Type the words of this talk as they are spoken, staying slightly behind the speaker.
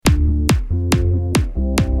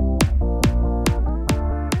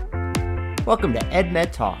Welcome to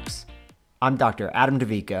EdMed Talks. I'm Dr. Adam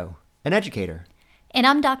DeVico, an educator. And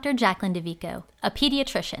I'm Dr. Jacqueline DeVico, a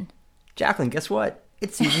pediatrician. Jacqueline, guess what?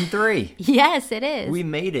 It's season 3. Yes, it is. We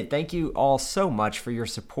made it. Thank you all so much for your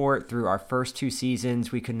support through our first 2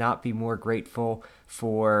 seasons. We could not be more grateful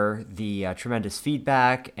for the tremendous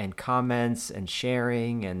feedback and comments and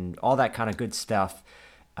sharing and all that kind of good stuff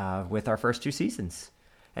with our first 2 seasons.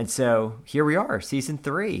 And so here we are, season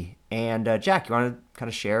 3. And Jack, you want to kind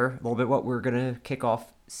of share a little bit what we're going to kick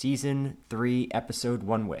off season 3, episode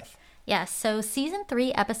 1 with? Yes, so season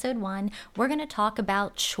 3, episode 1, we're going to talk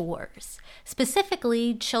about chores,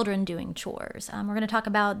 specifically children doing chores. We're going to talk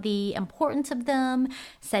about the importance of them,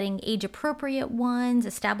 setting age-appropriate ones,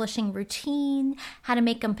 establishing routine, how to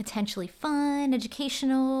make them potentially fun,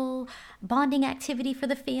 educational, bonding activity for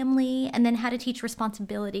the family, and then how to teach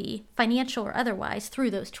responsibility, financial or otherwise, through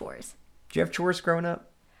those chores. Did you have chores growing up?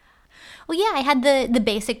 Well, yeah, I had the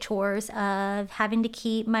basic chores of having to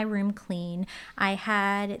keep my room clean. I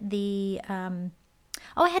had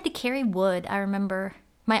I had to carry wood. I remember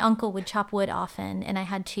my uncle would chop wood often, and I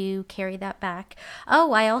had to carry that back.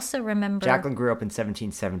 Oh, I also remember... Jacqueline grew up in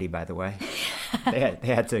 1770, by the way. They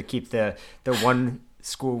had to keep the one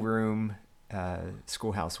schoolroom,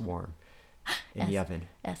 schoolhouse warm. In the oven.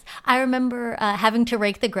 Yes. I remember having to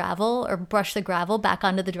rake the gravel or brush the gravel back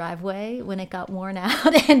onto the driveway when it got worn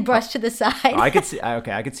out and brush to the side. I could see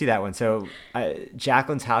that one. So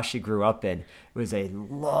Jacqueline's house she grew up in was a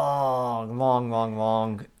long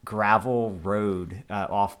gravel road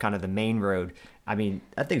off kind of the main road. I mean,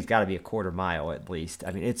 that thing's got to be a quarter mile at least.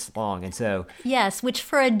 I mean, it's long. And so... Yes, which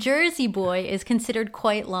for a Jersey boy is considered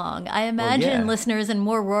quite long. I imagine listeners in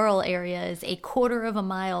more rural areas, a quarter of a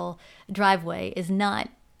mile driveway is not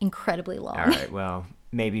incredibly long. All right, well,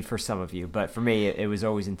 maybe for some of you. But for me, it was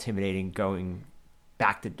always intimidating going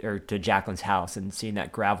back to Jacqueline's house and seeing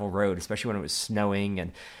that gravel road, especially when it was snowing.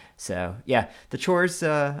 And so, yeah, the chores,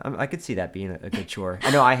 I could see that being a good chore.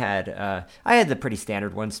 I know I had the pretty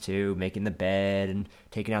standard ones too, making the bed and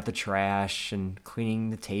taking out the trash and cleaning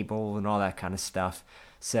the table and all that kind of stuff.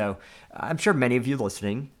 So I'm sure many of you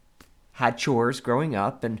listening had chores growing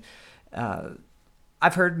up. And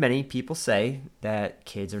I've heard many people say that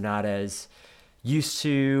kids are not as used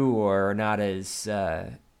to or not as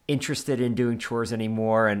interested in doing chores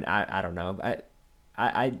anymore. And I don't know.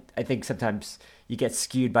 I think sometimes you get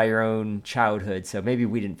skewed by your own childhood, so maybe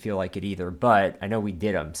we didn't feel like it either, but I know we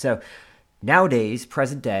did them. So nowadays,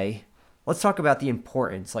 present day, let's talk about the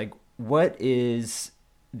importance. Like, what is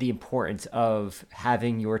the importance of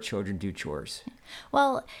having your children do chores?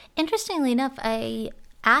 Well, interestingly enough, I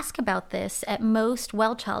ask about this at most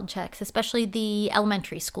well child checks, especially the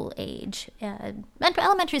elementary school age,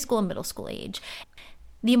 elementary school and middle school age.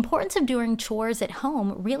 The importance of doing chores at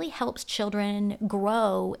home really helps children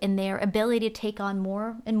grow in their ability to take on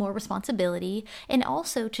more and more responsibility, and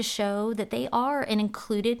also to show that they are an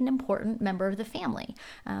included and important member of the family.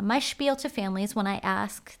 My spiel to families when I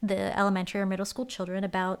ask the elementary or middle school children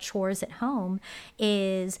about chores at home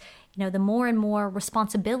is, the more and more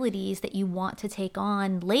responsibilities that you want to take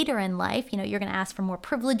on later in life, you're going to ask for more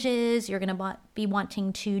privileges, you're going to be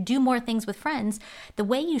wanting to do more things with friends. The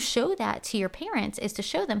way you show that to your parents is to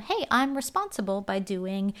show them, hey, I'm responsible by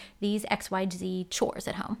doing these XYZ chores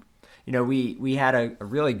at home. We had a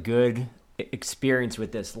really good experience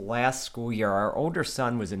with this last school year. Our older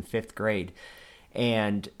son was in 5th grade,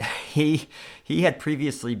 and he had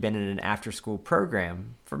previously been in an after-school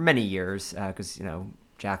program for many years because,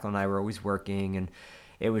 Jacqueline and I were always working, and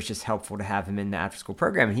it was just helpful to have him in the after-school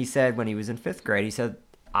program. And he said when he was in 5th grade, he said,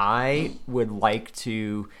 I would like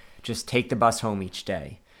to just take the bus home each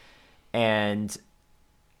day. And,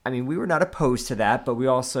 I mean, we were not opposed to that, but we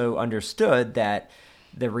also understood that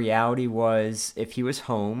the reality was if he was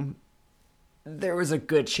home, there was a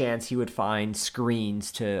good chance he would find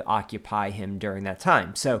screens to occupy him during that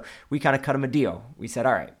time. So we kind of cut him a deal. We said,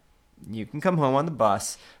 all right, you can come home on the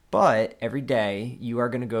bus, but every day you are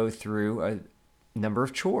going to go through a number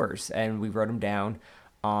of chores. And we wrote them down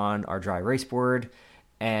on our dry erase board.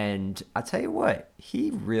 And I'll tell you what,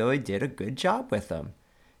 he really did a good job with them.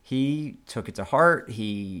 He took it to heart.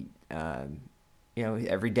 He,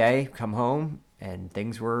 every day come home and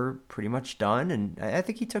things were pretty much done. And I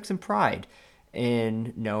think he took some pride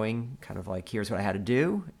in knowing kind of like, here's what I had to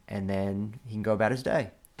do. And then he can go about his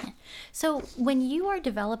day. So when you are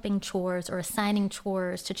developing chores or assigning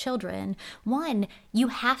chores to children, one, you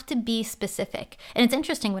have to be specific. And it's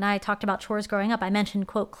interesting, when I talked about chores growing up, I mentioned,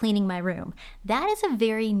 quote, cleaning my room. That is a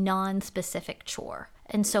very non-specific chore.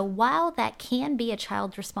 And so while that can be a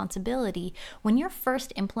child's responsibility, when you're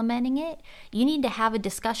first implementing it, you need to have a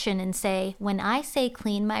discussion and say, when I say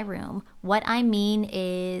clean my room, what I mean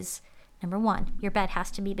is, number one, your bed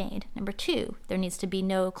has to be made. Number two, there needs to be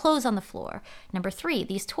no clothes on the floor. Number three,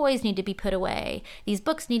 these toys need to be put away. These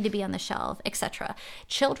books need to be on the shelf, etc.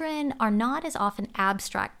 Children are not as often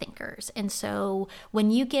abstract thinkers. And so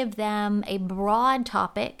when you give them a broad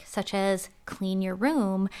topic, such as clean your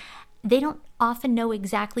room, they don't often know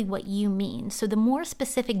exactly what you mean. So the more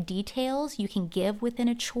specific details you can give within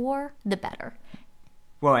a chore, the better.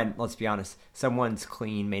 Well, and let's be honest, someone's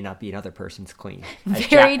clean may not be another person's clean.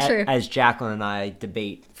 Very true. As Jacqueline and I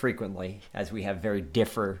debate frequently, as we have very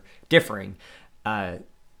differing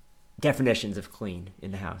definitions of clean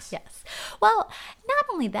in the house. Yes. Well, not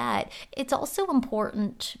only that, it's also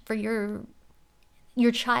important for your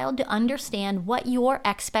child to understand what your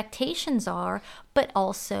expectations are, but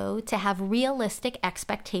also to have realistic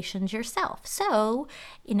expectations yourself. So,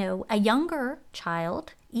 a younger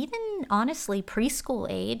child, even honestly preschool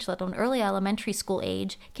age, let alone early elementary school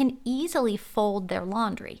age, can easily fold their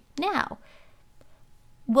laundry. Now,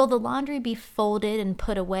 will the laundry be folded and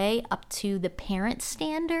put away up to the parent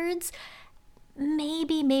standards?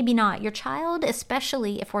 Maybe, maybe not. Your child,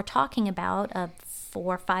 especially if we're talking about a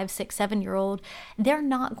 4, 5, 6, 7-year-old, they're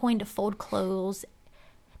not going to fold clothes.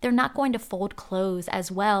 They're not going to fold clothes as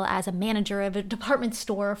well as a manager of a department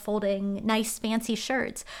store folding nice fancy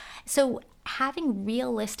shirts. So having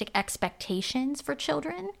realistic expectations for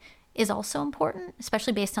children is also important,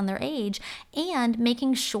 especially based on their age, and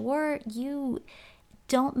making sure you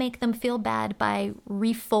don't make them feel bad by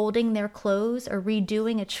refolding their clothes or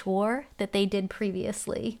redoing a chore that they did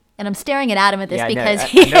previously. And I'm staring at Adam at this because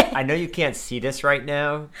I know you can't see this right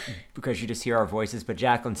now because you just hear our voices, but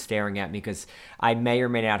Jacqueline's staring at me because I may or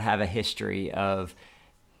may not have a history of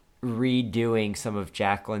redoing some of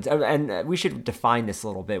Jacqueline's. And we should define this a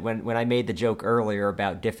little bit. When I made the joke earlier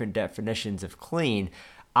about different definitions of clean,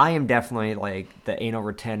 I am definitely like the anal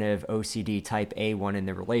retentive OCD type A one in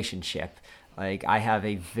the relationship. Like, I have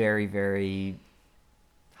a very, very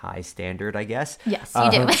high standard, I guess. Yes,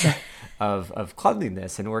 you do. of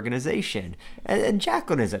cleanliness and organization. And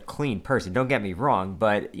Jacqueline is a clean person, don't get me wrong,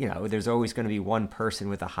 but, there's always going to be one person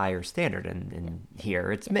with a higher standard, and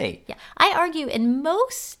here it's me. Yeah, I argue in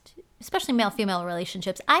most, especially male-female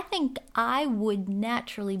relationships, I think I would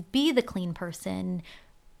naturally be the clean person,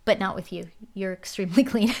 but not with you. You're extremely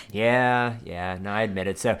clean. Yeah, no, I admit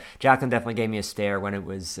it. So Jacqueline definitely gave me a stare when it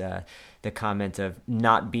was the comment of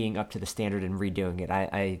not being up to the standard and redoing it.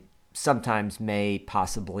 I sometimes may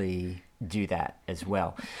possibly do that as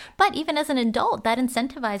well. But even as an adult, that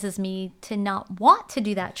incentivizes me to not want to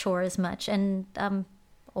do that chore as much. And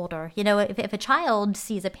older, if a child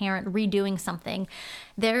sees a parent redoing something,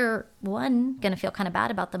 they're, one, going to feel kind of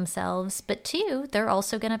bad about themselves, but two, they're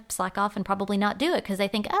also going to slack off and probably not do it because they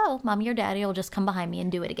think, oh, mommy or daddy will just come behind me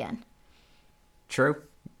and do it again. True.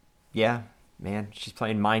 Yeah, man, she's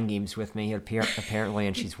playing mind games with me apparently,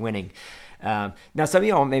 and she's winning. Now, some of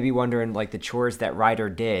y'all may be wondering, like, the chores that Ryder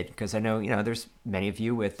did, because I know, there's many of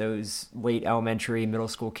you with those late elementary, middle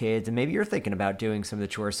school kids, and maybe you're thinking about doing some of the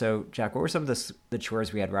chores. So, Jack, what were some of the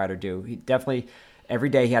chores we had Ryder do? He definitely, every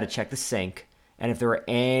day he had to check the sink, and if there were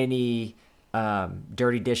any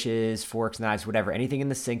dirty dishes, forks, knives, whatever, anything in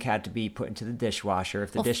the sink had to be put into the dishwasher.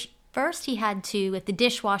 First, he had to, if the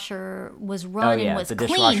dishwasher was running, was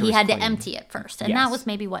clean, he had to empty it first. And that was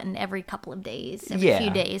maybe, in every couple of days, every few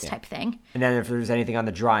days type thing. And then if there was anything on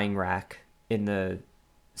the drying rack in the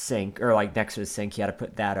sink, or like next to the sink, he had to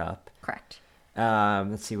put that up. Correct.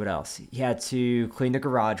 Let's see what else. He had to clean the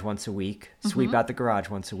garage once a week, sweep out the garage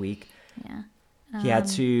once a week. Yeah. He had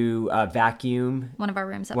to vacuum one of our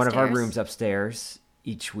rooms upstairs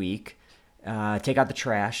each week. Take out the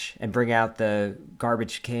trash and bring out the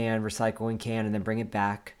garbage can, recycling can, and then bring it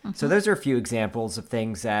back. So those are a few examples of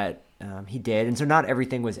things that he did. And so not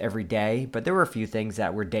everything was every day, but there were a few things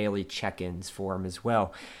that were daily check-ins for him as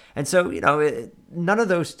well. And so, none of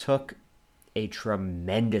those took a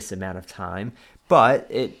tremendous amount of time, but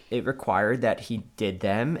it required that he did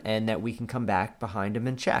them and that we can come back behind him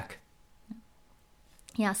and check.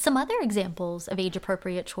 Yeah, some other examples of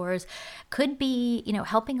age-appropriate chores could be,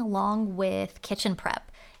 helping along with kitchen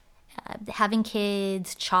prep. Having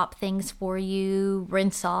kids chop things for you,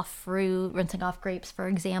 rinse off fruit, rinsing off grapes, for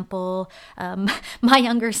example. My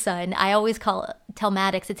younger son, I always tell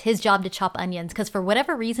Maddox it's his job to chop onions because for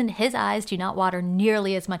whatever reason, his eyes do not water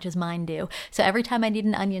nearly as much as mine do. So every time I need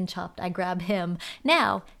an onion chopped, I grab him.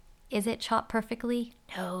 Now, is it chopped perfectly?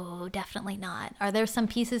 No, definitely not. Are there some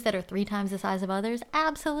pieces that are 3 times the size of others?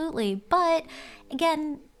 Absolutely. But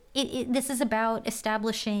again, this is about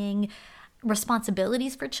establishing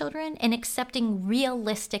responsibilities for children and accepting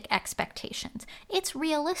realistic expectations. It's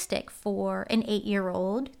realistic for an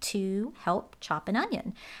 8-year-old to help chop an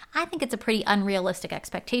onion. I think it's a pretty unrealistic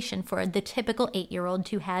expectation for the typical 8-year-old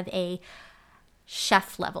to have a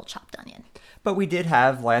chef level chopped onion. But we did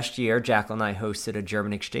have last year, Jacqueline and I hosted a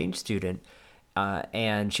German exchange student,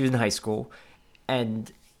 and she was in high school,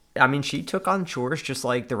 and I mean, she took on chores just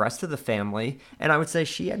like the rest of the family, and I would say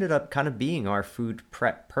she ended up kind of being our food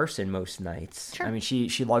prep person most nights. Sure. I mean,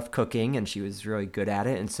 she loved cooking, and she was really good at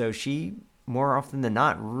it, and so she, more often than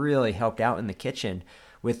not, really helped out in the kitchen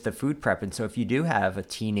with the food prep. And so if you do have a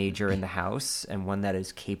teenager in the house and one that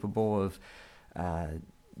is capable of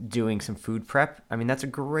doing some food prep, I mean, that's a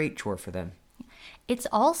great chore for them. It's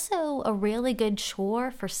also a really good chore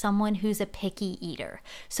for someone who's a picky eater.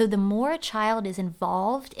 So the more a child is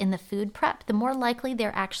involved in the food prep, the more likely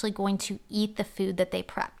they're actually going to eat the food that they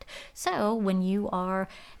prepped. So when you are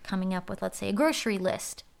coming up with, let's say, a grocery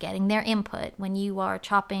list, getting their input, when you are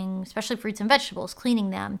chopping, especially fruits and vegetables, cleaning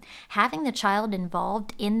them, having the child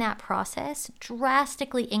involved in that process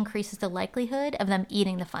drastically increases the likelihood of them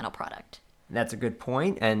eating the final product. That's a good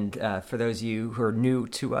point. And for those of you who are new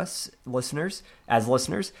to us, listeners,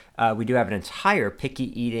 we do have an entire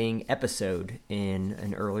picky eating episode in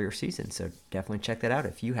an earlier season. So definitely check that out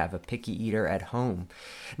if you have a picky eater at home.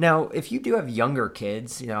 Now, if you do have younger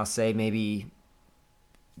kids, I'll say maybe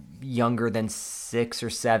younger than 6 or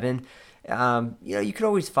 7, you could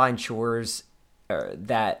always find chores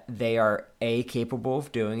that they are A, capable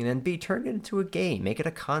of doing, and then B, turn it into a game, make it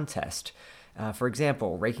a contest. For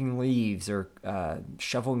example, raking leaves or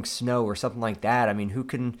shoveling snow or something like that. I mean, who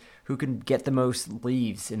can get the most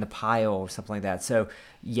leaves in the pile or something like that? So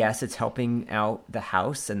yes, it's helping out the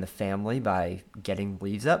house and the family by getting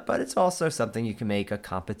leaves up, but it's also something you can make a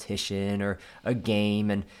competition or a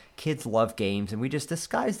game. And kids love games, and we just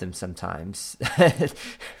disguise them sometimes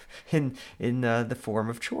in the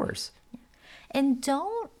form of chores. And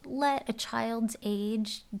don't let a child's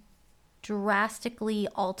age drastically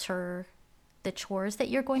alter the chores that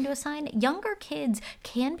you're going to assign. Younger kids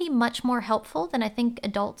can be much more helpful than I think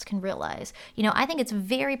adults can realize. I think it's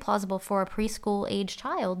very plausible for a preschool age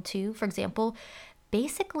child to, for example,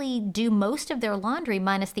 basically do most of their laundry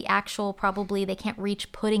minus the actual, probably they can't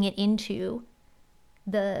reach putting it into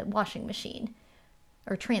the washing machine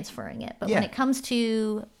or transferring it. But when it comes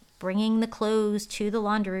to bringing the clothes to the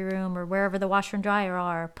laundry room or wherever the washer and dryer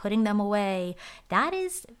are, putting them away, that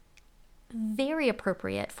is very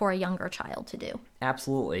appropriate for a younger child to do.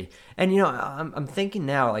 Absolutely. And I'm thinking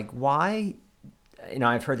now, like, why,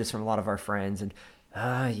 I've heard this from a lot of our friends, and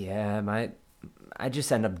I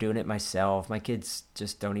just end up doing it myself. My kids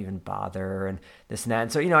just don't even bother, and this and that.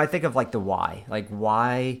 And so, I think of like the why. Like,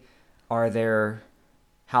 why are there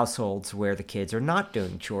households where the kids are not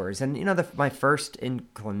doing chores? And my first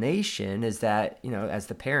inclination is that as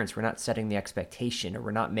the parents, we're not setting the expectation, or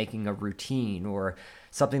we're not making a routine or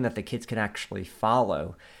something that the kids can actually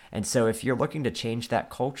follow. And so if you're looking to change that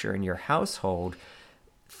culture in your household,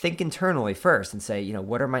 think internally first and say,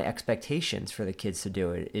 what are my expectations for the kids to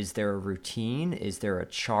do it? Is there a routine? Is there a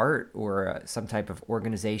chart or some type of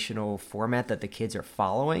organizational format that the kids are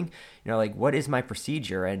following? What is my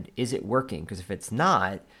procedure, and is it working? Because if it's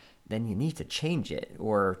not, then you need to change it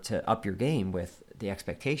or to up your game with the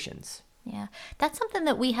expectations. Yeah, that's something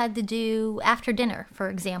that we had to do after dinner, for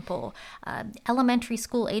example. Elementary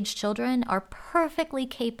school age children are perfectly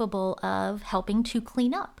capable of helping to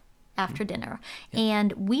clean up after dinner.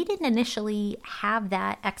 And we didn't initially have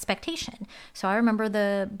that expectation. So I remember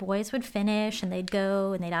the boys would finish and they'd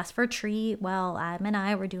go and they'd ask for a treat while Adam and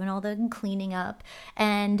I were doing all the cleaning up.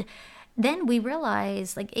 And then we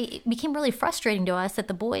realized, it became really frustrating to us that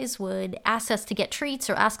the boys would ask us to get treats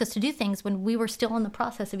or ask us to do things when we were still in the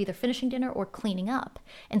process of either finishing dinner or cleaning up.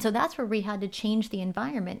 And so that's where we had to change the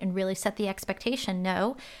environment and really set the expectation.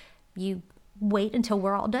 No, you wait until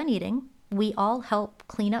we're all done eating. We all help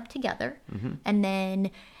clean up together. Mm-hmm. And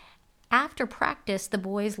then after practice, the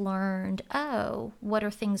boys learned, what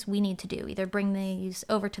are things we need to do? Either bring these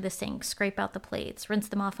over to the sink, scrape out the plates, rinse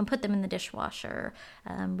them off and put them in the dishwasher,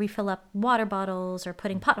 refill up water bottles, or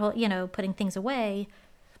putting things away.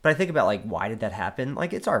 But I think about like, why did that happen?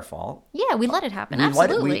 Like, it's our fault. Yeah, we let it happen. We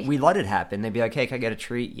Absolutely. we let it happen. They'd be like, hey, can I get a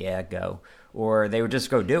treat? Yeah, go. Or they would just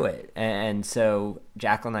go do it. And so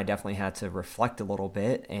Jacqueline and I definitely had to reflect a little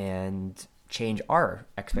bit and change our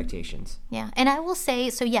expectations. Yeah. And I will say,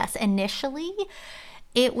 so yes, initially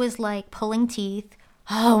it was like pulling teeth.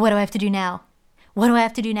 Oh, what do I have to do now? What do I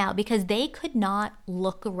have to do now? Because they could not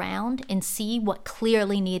look around and see what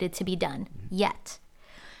clearly needed to be done yet.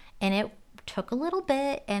 And it took a little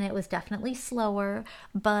bit and it was definitely slower.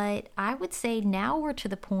 But I would say now we're to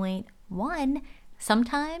the point, one,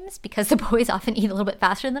 sometimes, because the boys often eat a little bit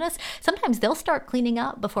faster than us, sometimes they'll start cleaning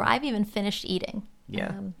up before I've even finished eating.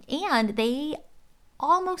 Yeah. And they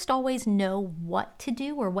almost always know what to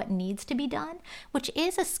do or what needs to be done, which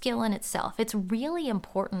is a skill in itself. It's really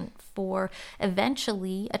important for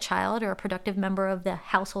eventually a child or a productive member of the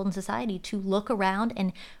household and society to look around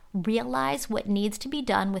and realize what needs to be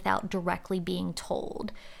done without directly being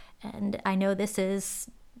told. And I know this is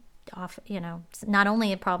not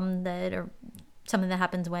only a problem that or something that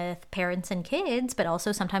happens with parents and kids, but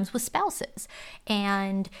also sometimes with spouses.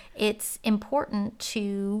 And it's important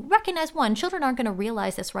to recognize, one, children aren't going to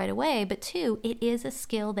realize this right away, but two, it is a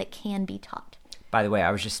skill that can be taught. By the way,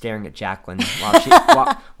 I was just staring at Jacqueline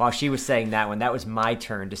while she was saying that one. That was my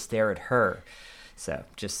turn to stare at her. So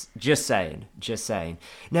just saying.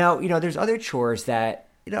 Now, there's other chores that,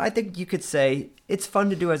 I think you could say it's fun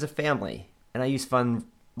to do as a family. And I use fun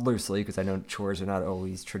loosely because I know chores are not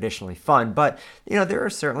always traditionally fun, but there are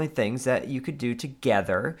certainly things that you could do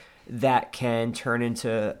together that can turn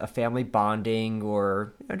into a family bonding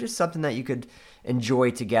or just something that you could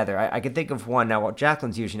enjoy together. I can think of one now. Well,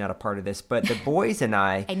 Jacqueline's usually not a part of this, but the boys and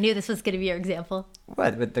I knew this was going to be your example.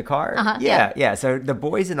 What, with the car? Yeah. So the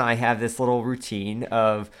boys and I have this little routine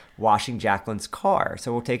of washing Jacqueline's car.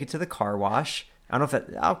 So we'll take it to the car wash. I don't know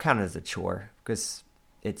if I'll count it as a chore because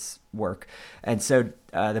it's work. And so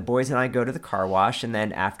the boys and I go to the car wash, and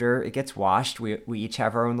then after it gets washed, we each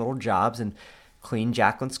have our own little jobs and clean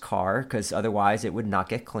Jacqueline's car because otherwise it would not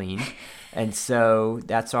get clean. And so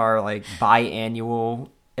that's our like biannual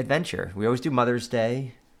adventure. We always do Mother's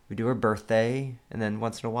Day, we do her birthday, and then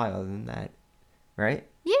once in a while other than that, right?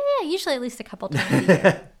 Yeah, usually at least a couple times a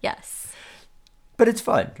year. Yes. But it's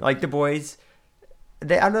fun. Like the boys, I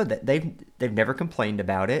don't know that they've never complained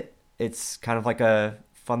about it. It's kind of like a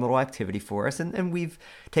fun little activity for us, and we've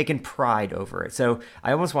taken pride over it. So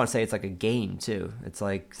I almost want to say it's like a game too. It's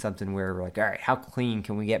like something where we're like, all right, how clean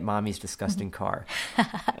can we get mommy's disgusting car?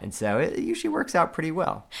 And so it usually works out pretty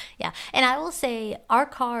well. Yeah, and I will say our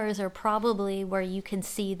cars are probably where you can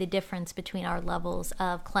see the difference between our levels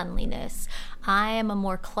of cleanliness. I am a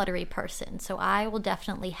more cluttery person, so I will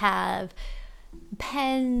definitely have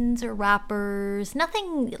pens or wrappers,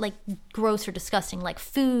 nothing like gross or disgusting like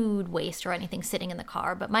food waste or anything sitting in the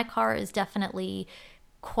car, but my car is definitely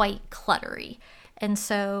quite cluttery. And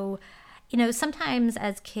so, sometimes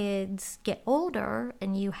as kids get older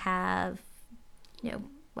and you have,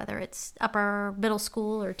 whether it's upper middle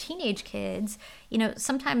school or teenage kids,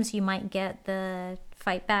 sometimes you might get the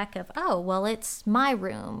fight back of, oh, well, it's my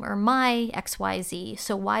room or my XYZ.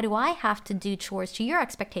 So why do I have to do chores to your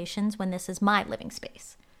expectations when this is my living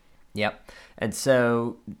space? Yep. And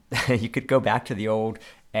so you could go back to the old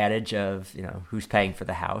adage of, who's paying for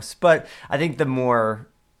the house. But I think the more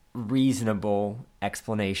reasonable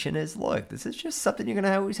explanation is, look, this is just something you're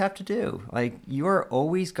going to always have to do. Like, you're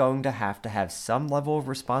always going to have some level of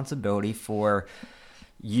responsibility for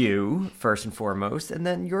you first and foremost, and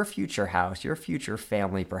then your future house, your future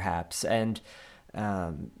family perhaps. And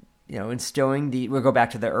instilling we'll go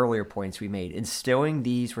back to the earlier points we made, instilling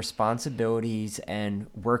these responsibilities and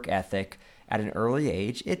work ethic at an early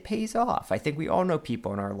age, it pays off. I think we all know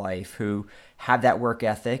people in our life who have that work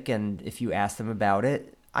ethic, and if you ask them about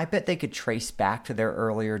it, I bet they could trace back to their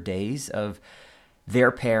earlier days of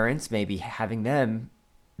their parents maybe having them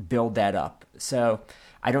build that up. So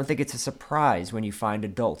I don't think it's a surprise when you find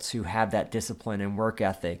adults who have that discipline and work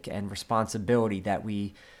ethic and responsibility that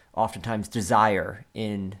we oftentimes desire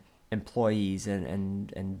in employees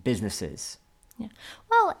and businesses. Yeah.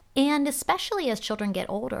 Well, and especially as children get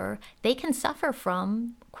older, they can suffer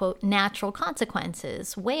from, quote, natural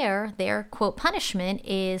consequences, where their, quote, punishment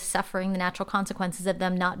is suffering the natural consequences of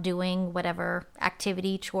them not doing whatever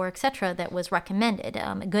activity, chore, etc. that was recommended.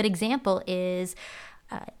 A good example is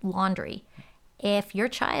laundry. If your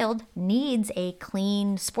child needs a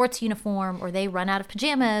clean sports uniform or they run out of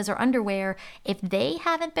pajamas or underwear, if they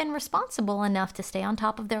haven't been responsible enough to stay on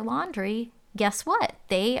top of their laundry, guess what?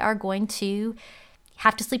 They are going to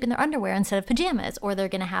have to sleep in their underwear instead of pajamas, or they're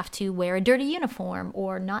going to have to wear a dirty uniform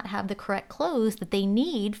or not have the correct clothes that they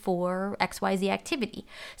need for XYZ activity.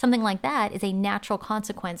 Something like that is a natural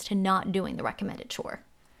consequence to not doing the recommended chore.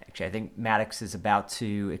 Actually, I think Maddox is about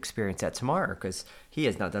to experience that tomorrow because he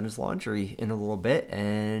has not done his laundry in a little bit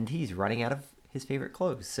and he's running out of his favorite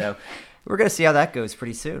clothes. So we're going to see how that goes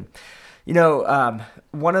pretty soon.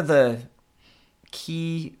 One of the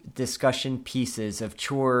key discussion pieces of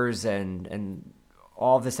chores and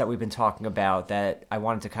all this that we've been talking about that I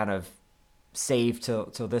wanted to kind of save till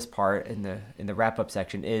this part in the wrap-up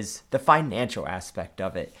section is the financial aspect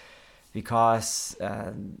of it. Because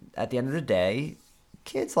at the end of the day,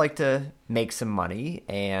 kids like to make some money,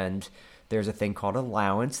 and there's a thing called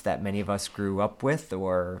allowance that many of us grew up with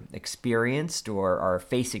or experienced or are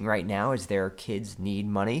facing right now as their kids need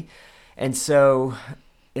money. And so,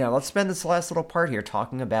 let's spend this last little part here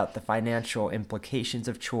talking about the financial implications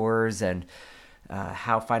of chores and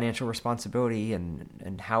how financial responsibility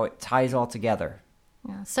and how it ties all together.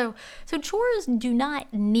 Yeah. So chores do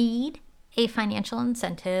not need a financial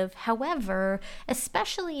incentive. However,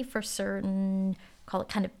 especially for certain, call it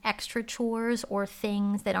kind of extra chores or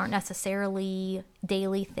things that aren't necessarily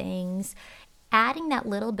daily things, adding that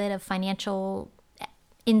little bit of financial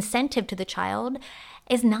incentive to the child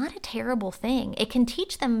is not a terrible thing. It can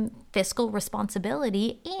teach them fiscal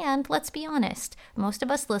responsibility, and let's be honest, most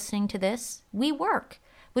of us listening to this, we work.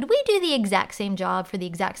 Would we do the exact same job for the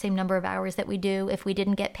exact same number of hours that we do if we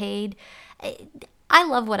didn't get paid? I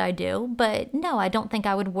love what I do, but no, I don't think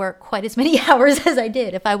I would work quite as many hours as I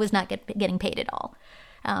did if I was not getting paid at all.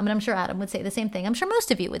 And I'm sure Adam would say the same thing. I'm sure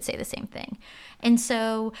most of you would say the same thing. And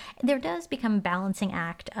so there does become a balancing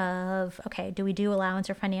act of, okay, do we do allowance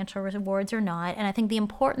or financial rewards or not? And I think the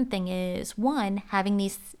important thing is, one, having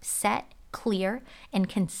these set, clear, and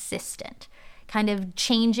consistent. Kind of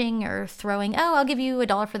changing or throwing, I'll give you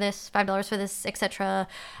 $1 for this, $5 for this, etc.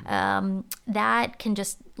 That can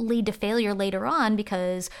just lead to failure later on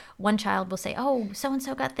because one child will say,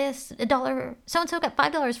 so-and-so got this, $1, so-and-so got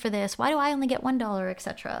 $5 for this, why do I only get $1,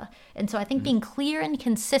 etc. And so I think being clear and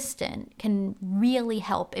consistent can really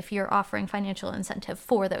help if you're offering financial incentive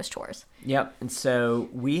for those chores. Yep. And so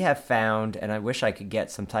we have found, and I wish I could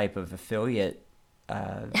get some type of affiliate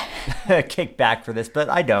kickback for this, but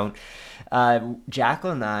I don't.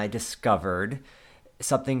 Jacqueline and I discovered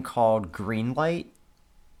something called Greenlight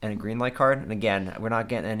and a Greenlight card. And again, we're not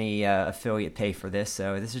getting any affiliate pay for this.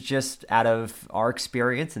 So this is just out of our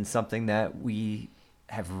experience and something that we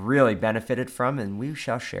have really benefited from, and we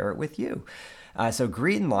shall share it with you. So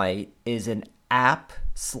Greenlight is an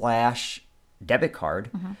app/debit card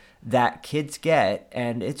that kids get,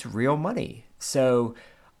 and it's real money. So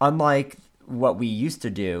unlike what we used to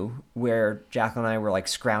do, where Jacqueline and I were like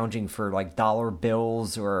scrounging for like dollar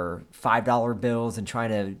bills or $5 bills and trying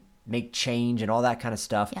to make change and all that kind of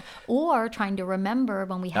stuff. Yeah. Or trying to remember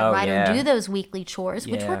when we had Ryder do those weekly chores,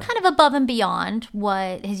 which were kind of above and beyond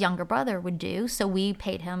what his younger brother would do. So we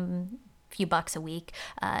paid him a few bucks a week.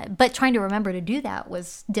 But trying to remember to do that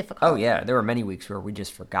was difficult. Oh, yeah. There were many weeks where we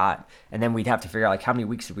just forgot. And then we'd have to figure out like how many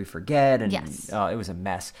weeks did we forget? And it was a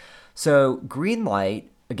mess. So Greenlight,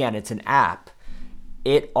 again, it's an app.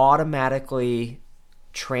 It automatically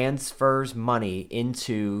transfers money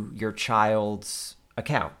into your child's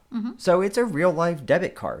account. So it's a real life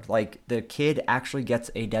debit card. Like the kid actually gets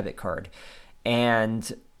a debit card.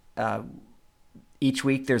 And each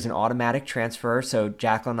week there's an automatic transfer. So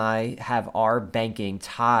Jacqueline and I have our banking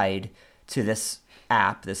tied to this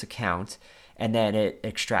app, this account. And then it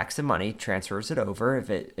extracts the money, transfers it over.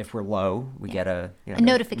 If we're low, we get a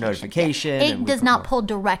notification. It does not pull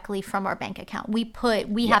directly from our bank account.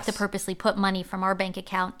 We have to purposely put money from our bank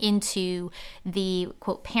account into the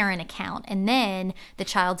quote parent account, and then the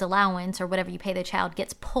child's allowance or whatever you pay the child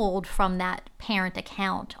gets pulled from that parent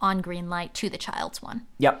account on Greenlight to the child's one.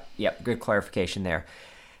 Yep. Good clarification there.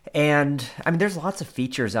 And I mean, there's lots of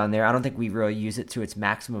features on there. I don't think we really use it to its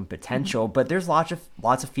maximum potential, but there's lots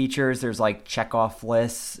of features. There's like check off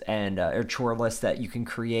lists and or chore lists that you can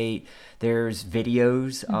create. There's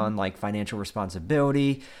videos on like financial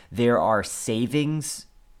responsibility. There are savings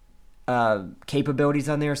capabilities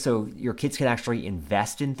on there, so your kids can actually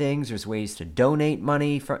invest in things. There's ways to donate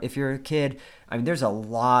money if you're a kid. I mean, there's a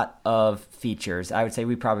lot of features. I would say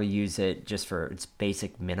we probably use it just for its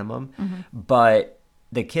basic minimum, but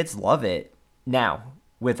the kids love it. Now,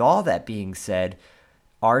 with all that being said,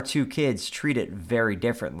 our two kids treat it very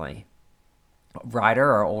differently.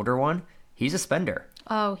 Ryder, our older one, he's a spender.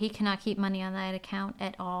 Oh, he cannot keep money on that account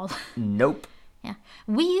at all. Nope. Yeah.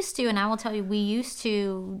 We used to, and I will tell you, we used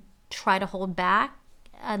to try to hold back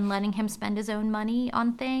and letting him spend his own money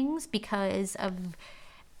on things because of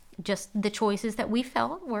just the choices that we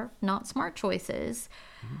felt were not smart choices.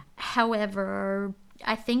 Mm-hmm. However,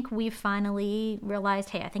 I think we finally realized,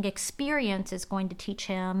 hey, I think experience is going to teach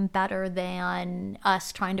him better than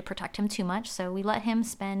us trying to protect him too much. So we let him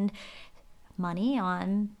spend money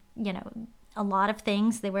on, a lot of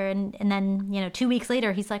things. And then 2 weeks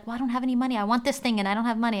later, he's like, well, I don't have any money. I want this thing and I don't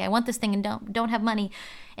have money. I want this thing and don't have money.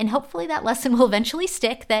 And hopefully that lesson will eventually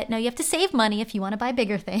stick that, no, you have to save money if you want to buy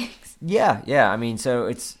bigger things. Yeah. I mean, so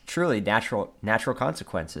it's truly natural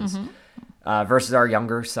consequences versus our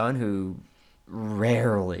younger son who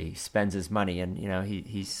rarely spends his money and,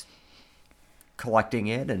 he's collecting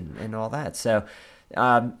it and all that. So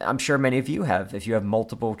I'm sure many of you if you have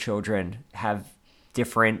multiple children, have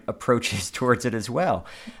different approaches towards it as well.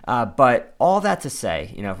 But all that to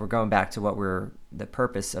say, if we're going back to the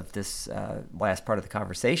purpose of this last part of the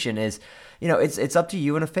conversation is, it's up to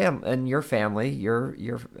you and your family, your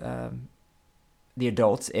the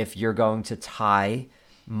adults, if you're going to tie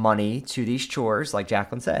money to these chores. Like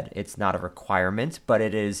Jacqueline said, it's not a requirement, but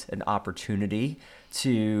it is an opportunity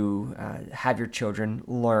to have your children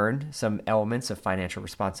learn some elements of financial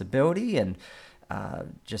responsibility and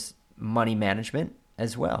just money management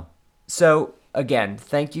as well. So again,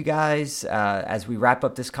 thank you guys. As we wrap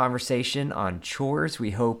up this conversation on chores,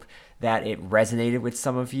 we hope that it resonated with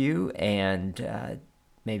some of you and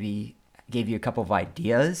maybe gave you a couple of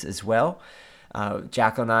ideas as well.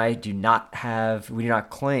 Jacqueline and I do not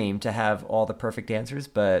claim to have all the perfect answers,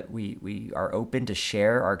 but we are open to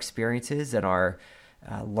share our experiences and our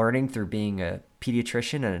learning through being a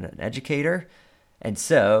pediatrician and an educator. And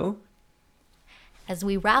so, as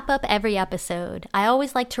we wrap up every episode, I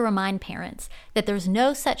always like to remind parents that there's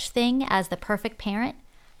no such thing as the perfect parent.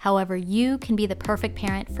 However, you can be the perfect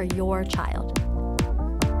parent for your child.